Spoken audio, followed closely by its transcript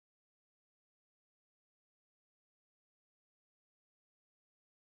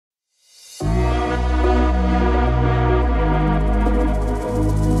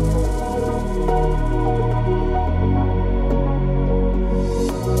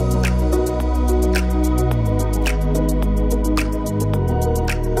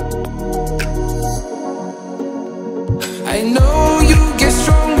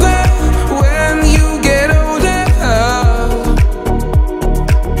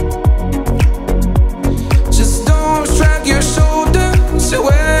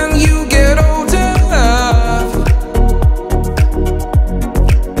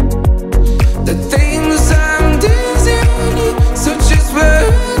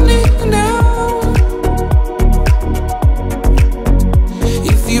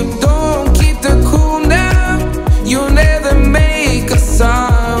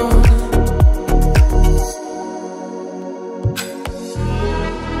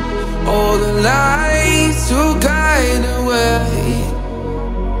lights will guide the way.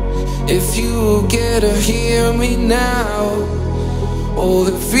 If you get to hear me now, all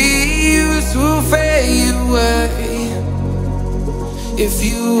the fears will fade away. If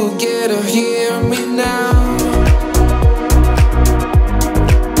you get to hear me now.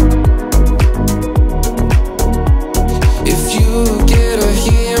 If you get to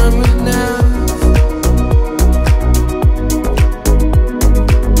hear me now.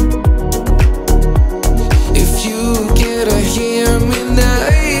 If you get to hear me now.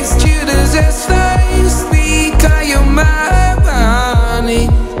 It's Judas as I speak, I am my body.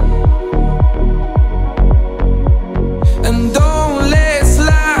 And don't let's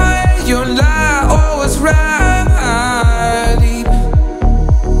lie, your lie always right.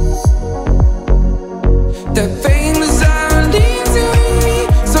 That pain is all into me,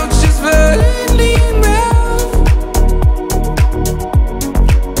 so just believe me.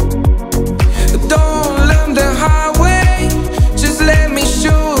 Don't learn the hard way, just let me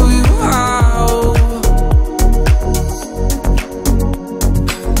show you how.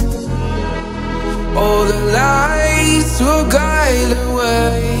 All the lights will guide the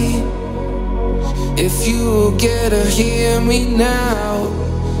way. If you get to hear me now,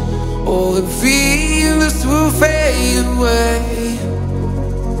 all the feelings will fade away.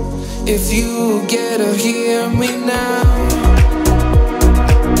 If you get to hear me now.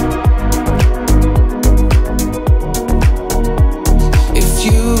 If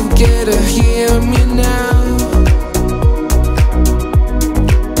you get to hear me now.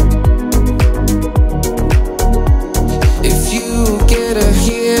 If you get to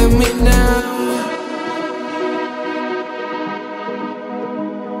hear me now.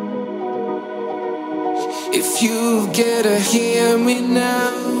 If you get to hear me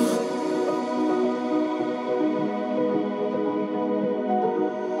now.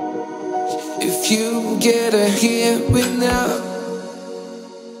 If you get to hear me now.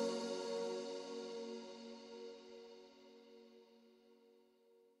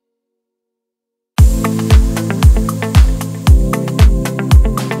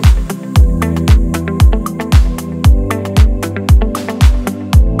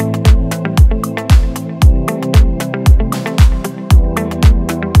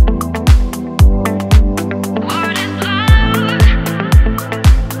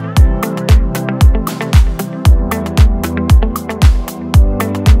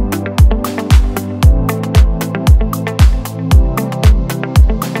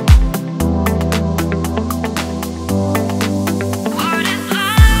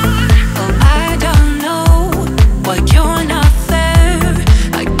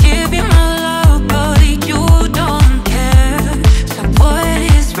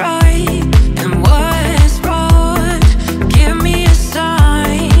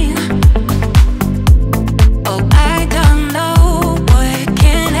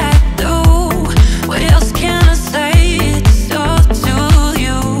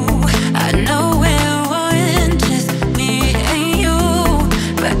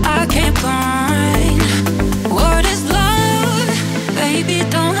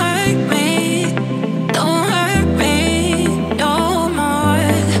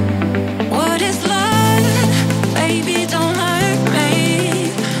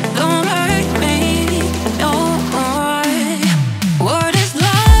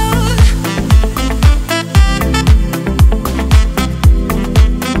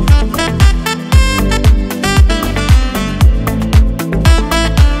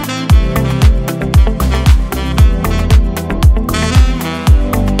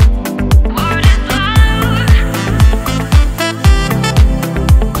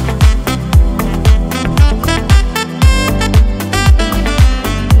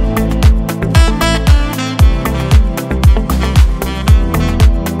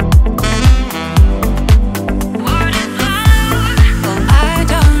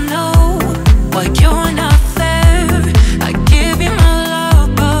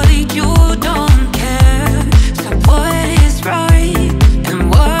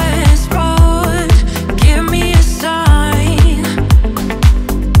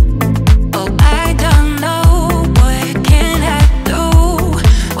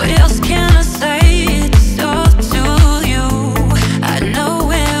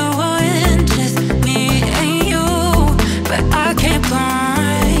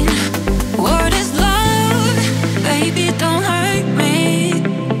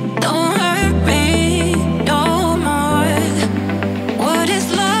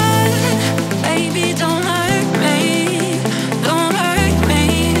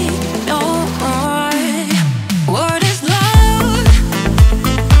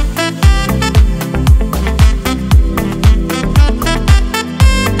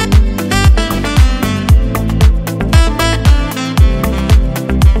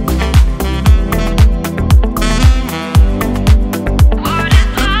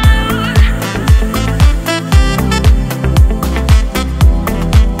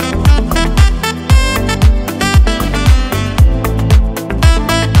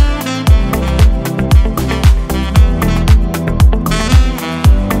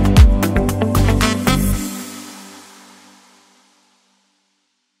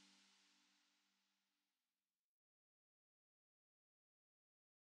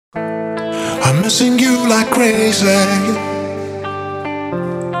 missing you like crazy.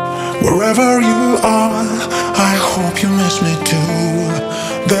 Wherever you are, I hope you miss me too.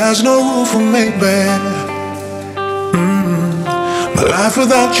 There's no room for maybe. My life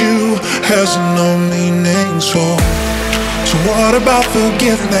without you has no meaning. So what about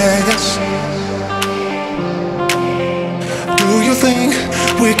forgiveness? Do you think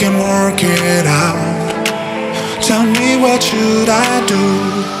we can work it out? Tell me, what should I do?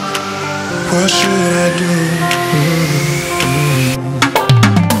 What should I do?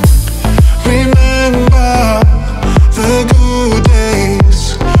 Remember the good days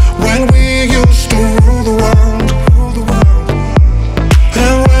when we used to rule the world.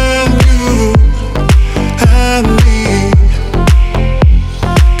 And when you and me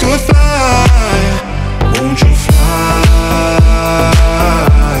could fly, won't you fly?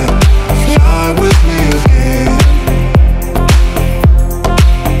 Fly with me again.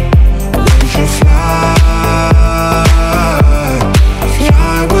 Won't you fly?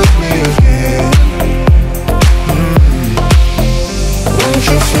 Fly with me again.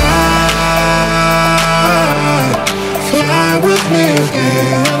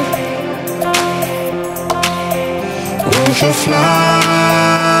 Won't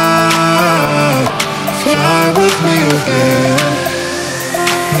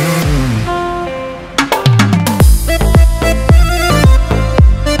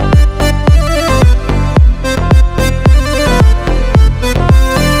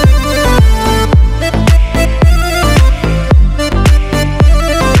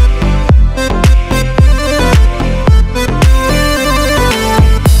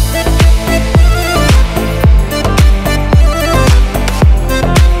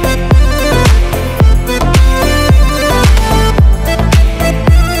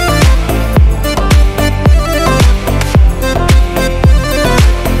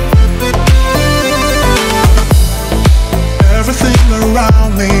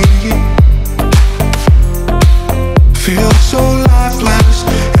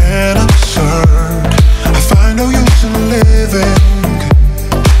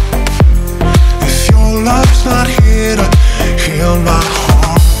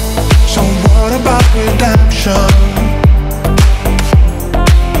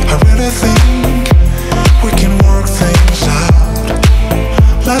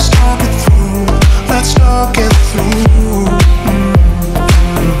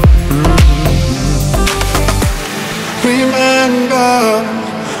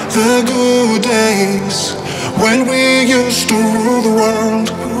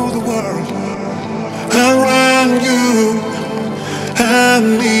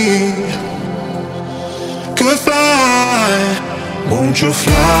you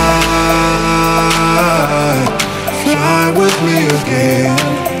fly? Fly with me again.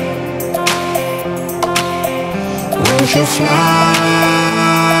 Won't you fly?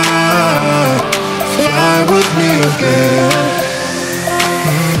 Fly with me again.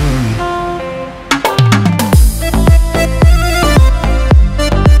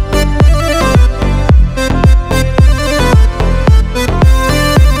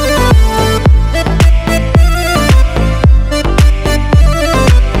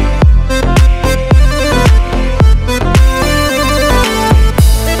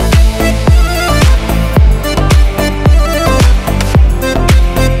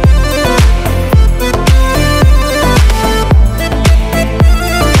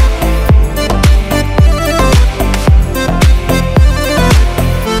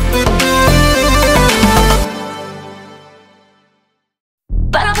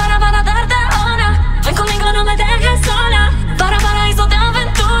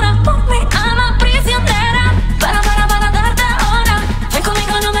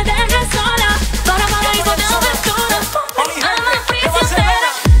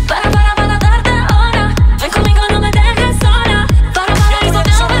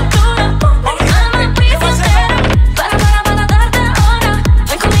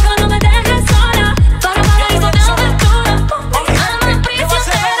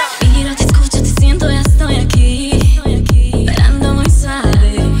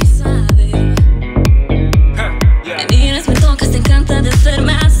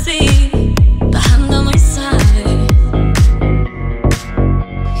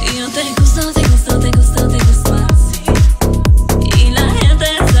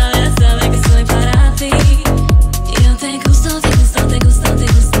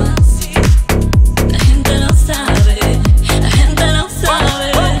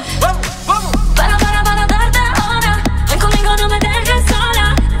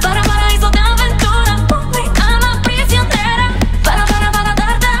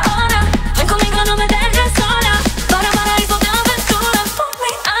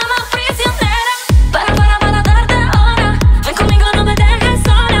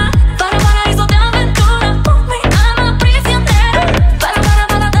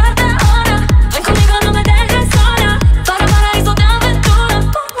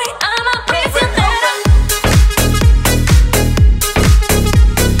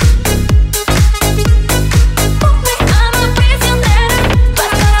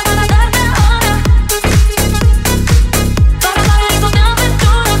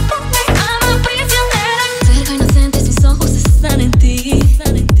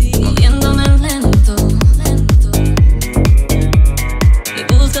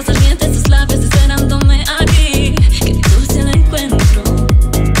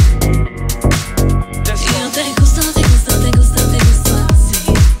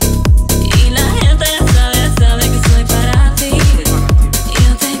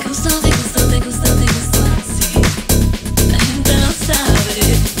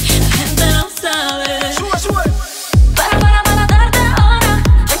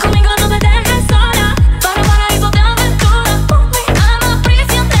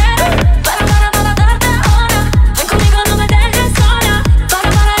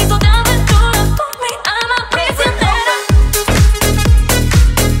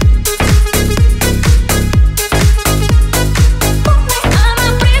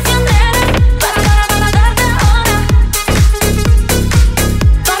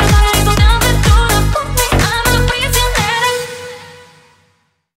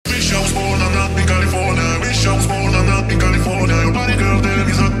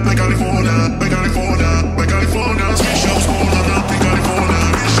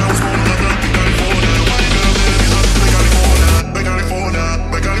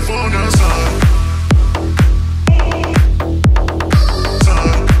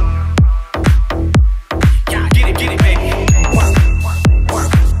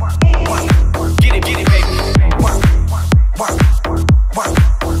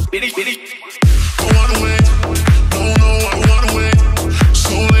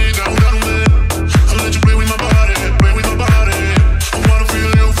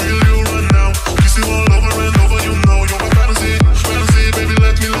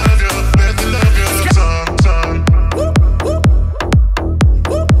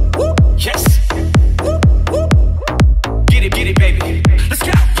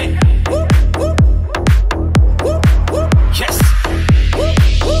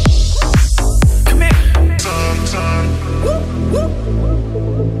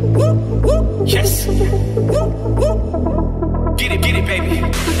 baby.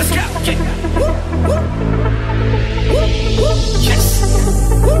 Let's go. Yeah. Yes.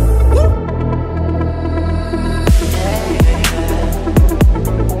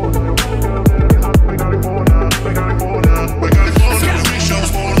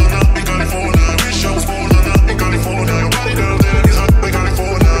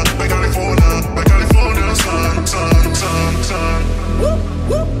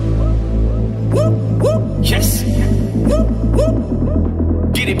 Yes.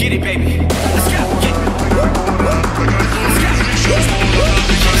 Get it, baby. Let's go. Yeah.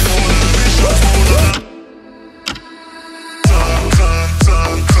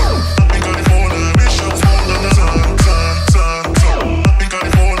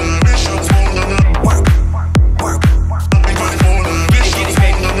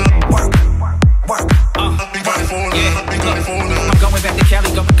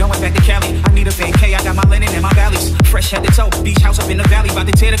 Head to toe, beach house up in the valley, about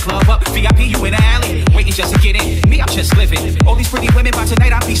to tear the club up. VIP, you in the alley, waiting just to get in. Me, I'm just living. All these pretty women, by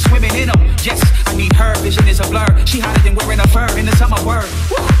tonight I'll be swimming in them. Yes, I need her, vision is a blur. She hotter than wearing a fur in the summer word.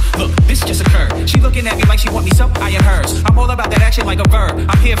 Woo. Look, this just occurred. She looking at me like she want me, so I am hers. I'm all about that action like a verb.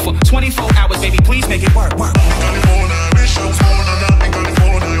 I'm here for 24 hours, baby, please make it work.